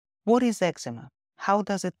What is eczema? How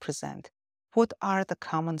does it present? What are the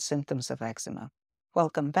common symptoms of eczema?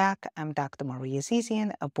 Welcome back. I'm Dr. Maria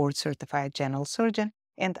Azizian, a board-certified general surgeon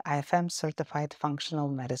and IFM-certified functional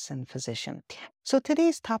medicine physician. So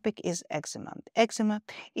today's topic is eczema. Eczema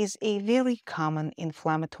is a very common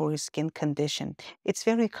inflammatory skin condition. It's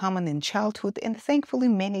very common in childhood, and thankfully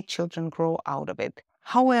many children grow out of it.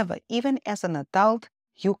 However, even as an adult,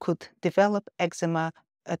 you could develop eczema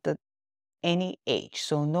at any age.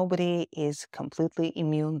 So nobody is completely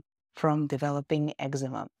immune from developing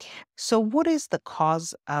eczema. So what is the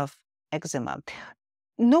cause of eczema?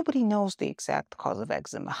 Nobody knows the exact cause of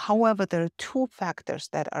eczema. However, there are two factors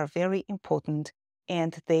that are very important,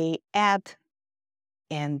 and they add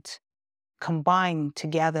and combine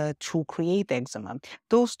together to create eczema.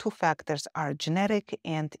 Those two factors are genetic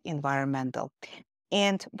and environmental.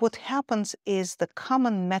 And what happens is the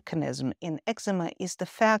common mechanism in eczema is the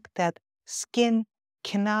fact that skin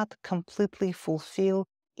cannot completely fulfill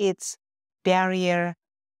its barrier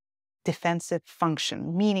defensive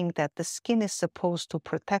function, meaning that the skin is supposed to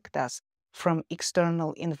protect us from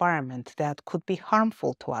external environment that could be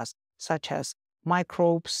harmful to us, such as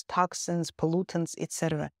microbes, toxins, pollutants,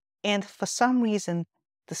 etc. And for some reason,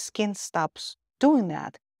 the skin stops doing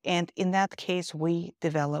that. And in that case, we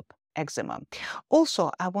develop eczema.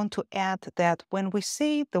 Also, I want to add that when we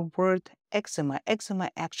say the word eczema, eczema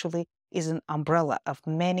actually is an umbrella of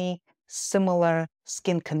many similar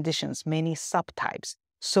skin conditions, many subtypes.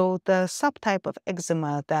 So the subtype of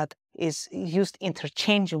eczema that is used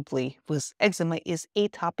interchangeably with eczema is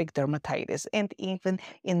atopic dermatitis. And even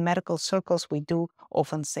in medical circles, we do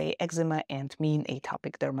often say eczema and mean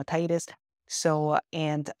atopic dermatitis. So,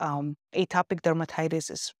 atopic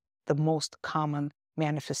dermatitis is the most common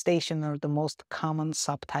manifestation or the most common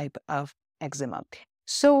subtype of eczema.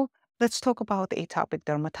 So let's talk about atopic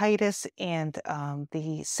dermatitis and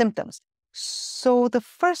the symptoms. So the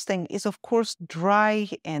first thing is, of course, dry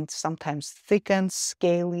and sometimes thickened,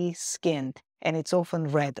 scaly skin, and it's often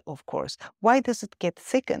red, of course. Why does it get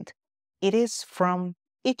thickened? It is from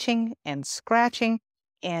itching and scratching,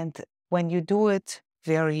 and when you do it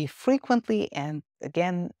very frequently, and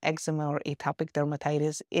again, eczema or atopic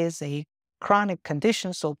dermatitis is a chronic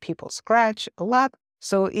condition, so people scratch a lot,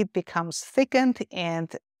 so it becomes thickened,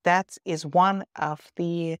 and that is one of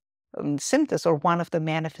the symptoms or one of the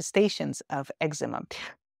manifestations of eczema.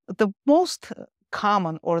 The most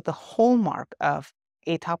common or the hallmark of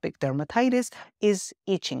atopic dermatitis is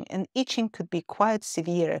itching, and itching could be quite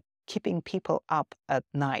severe, keeping people up at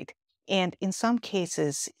night. And in some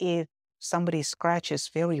cases, if somebody scratches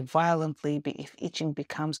very violently, if itching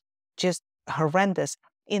becomes just horrendous,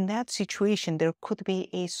 in that situation, there could be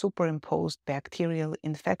a superimposed bacterial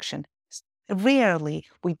infection. Rarely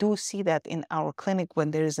we do see that in our clinic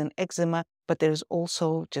when there is an eczema, but there's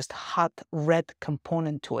also just hot red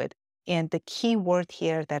component to it. And the key word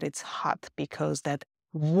here that it's hot, because that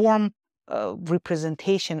warm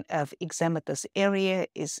representation of eczematous area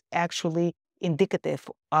is actually indicative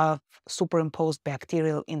of superimposed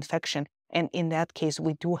bacterial infection. And in that case,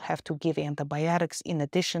 we do have to give antibiotics in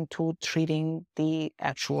addition to treating the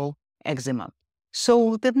actual eczema.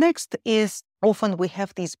 So the next is often we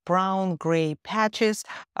have these brown-gray patches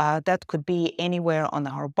that could be anywhere on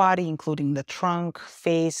our body, including the trunk,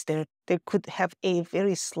 face. They could have a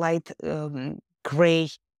very slight gray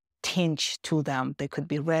tinge to them. They could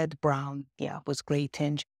be red, brown, with gray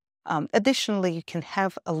tinge. Additionally, you can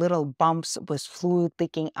have a little bumps with fluid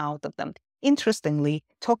leaking out of them. Interestingly,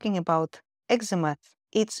 talking about eczema,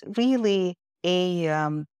 it's really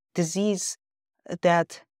a disease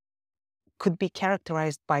that could be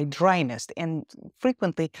characterized by dryness. And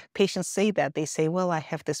frequently patients say that. They say, well, I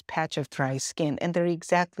have this patch of dry skin. And they're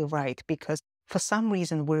exactly right, because for some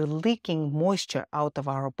reason we're leaking moisture out of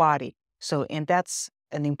our body. So, and that's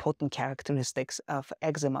an important characteristic of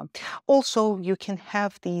eczema. Also, you can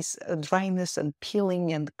have these dryness and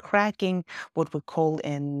peeling and cracking, what we call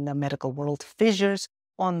in the medical world fissures,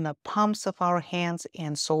 on the palms of our hands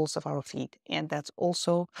and soles of our feet. And that's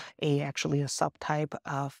also actually a subtype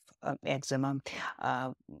of eczema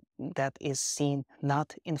that is seen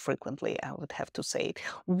not infrequently, I would have to say.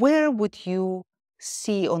 Where would you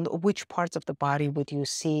see, on which parts of the body would you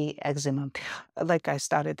see eczema? Like I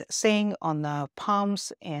started saying, on the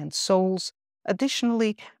palms and soles.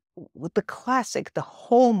 Additionally, with the classic, the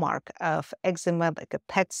hallmark of eczema, like a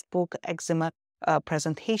textbook eczema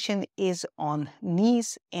presentation, is on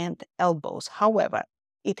knees and elbows. However,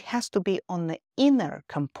 it has to be on the inner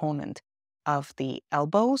component of the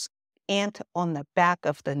elbows and on the back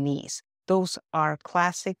of the knees. Those are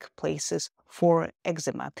classic places for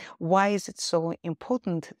eczema. Why is it so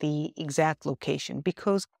important, the exact location?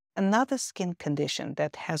 Because another skin condition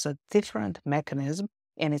that has a different mechanism,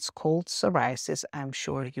 and it's called psoriasis. I'm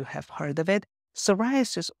sure you have heard of it.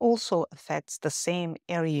 Psoriasis also affects the same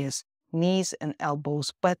areas, knees and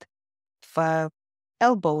elbows, but for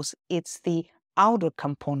elbows, it's the outer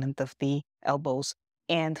component of the elbows,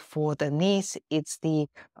 and for the knees, it's the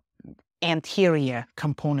anterior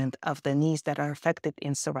component of the knees that are affected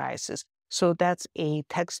in psoriasis. So that's a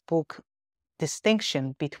textbook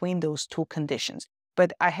distinction between those two conditions.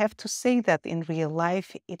 But I have to say that in real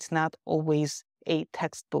life, it's not always a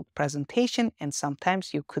textbook presentation, and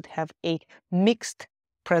sometimes you could have a mixed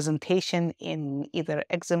presentation in either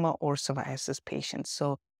eczema or psoriasis patients.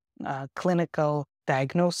 So clinical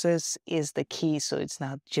diagnosis is the key, so it's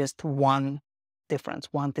not just one difference,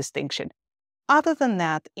 one distinction. Other than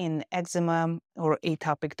that, in eczema or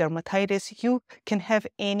atopic dermatitis, you can have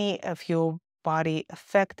any of your body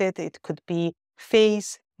affected. It could be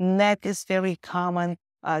face, neck is very common,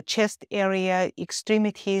 chest area,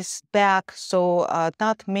 extremities, back. So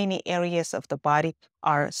not many areas of the body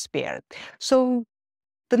are spared. So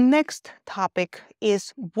the next topic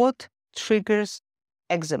is what triggers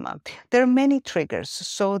eczema. There are many triggers.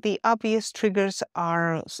 So the obvious triggers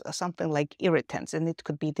are something like irritants, and it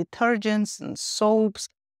could be detergents and soaps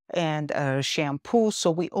and shampoo.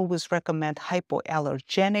 So we always recommend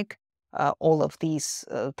hypoallergenic, all of these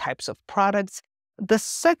types of products. The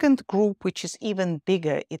second group, which is even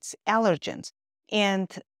bigger, it's allergens. And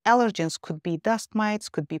allergens could be dust mites,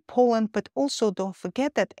 could be pollen, but also don't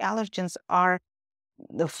forget that allergens are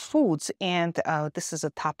the foods. And this is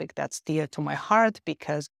a topic that's dear to my heart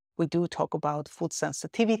because we do talk about food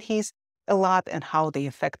sensitivities a lot and how they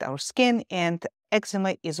affect our skin. And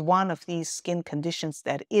eczema is one of these skin conditions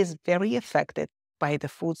that is very affected by the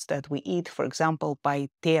foods that we eat, for example, by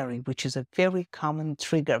dairy, which is a very common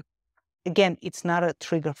trigger. Again, it's not a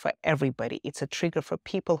trigger for everybody. It's a trigger for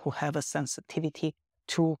people who have a sensitivity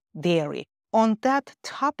to dairy. On that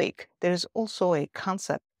topic, there's also a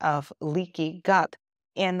concept of leaky gut.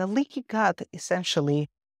 And the leaky gut essentially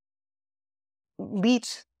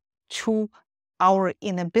leads to our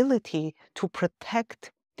inability to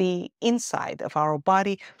protect the inside of our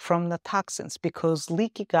body from the toxins, because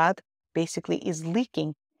leaky gut basically is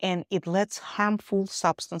leaking and it lets harmful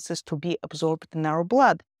substances to be absorbed in our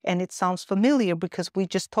blood. And it sounds familiar because we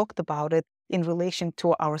just talked about it in relation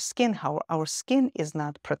to our skin, how our skin is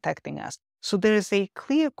not protecting us. So there is a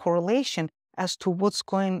clear correlation as to what's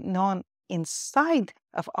going on inside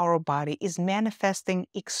of our body is manifesting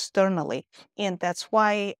externally. And that's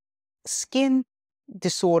why skin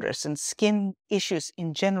disorders and skin issues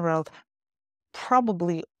in general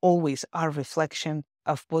probably always are a reflection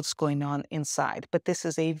of what's going on inside. But this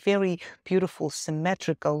is a very beautiful,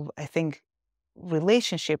 symmetrical, I think,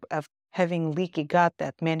 relationship of having leaky gut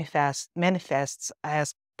that manifests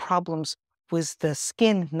as problems with the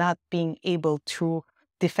skin not being able to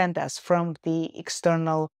defend us from the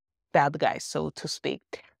external bad guys, so to speak.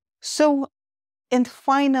 So, and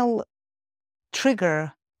final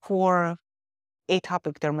trigger for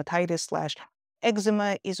atopic dermatitis /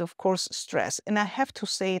 eczema is, of course, stress. And I have to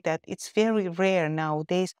say that it's very rare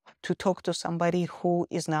nowadays to talk to somebody who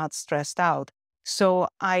is not stressed out. So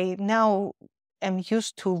I now am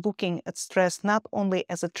used to looking at stress not only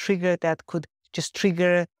as a trigger that could just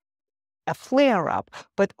trigger a flare-up,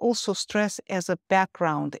 but also stress as a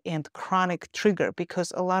background and chronic trigger,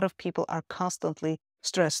 because a lot of people are constantly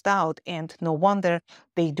stressed out, and no wonder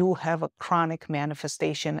they do have a chronic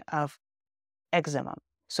manifestation of eczema.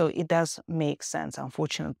 So it does make sense,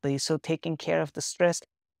 unfortunately. So taking care of the stress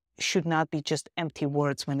should not be just empty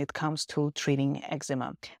words when it comes to treating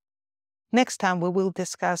eczema. Next time, we will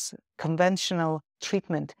discuss conventional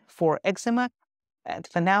treatment for eczema. And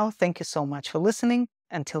for now, thank you so much for listening.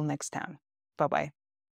 Until next time. Bye-bye.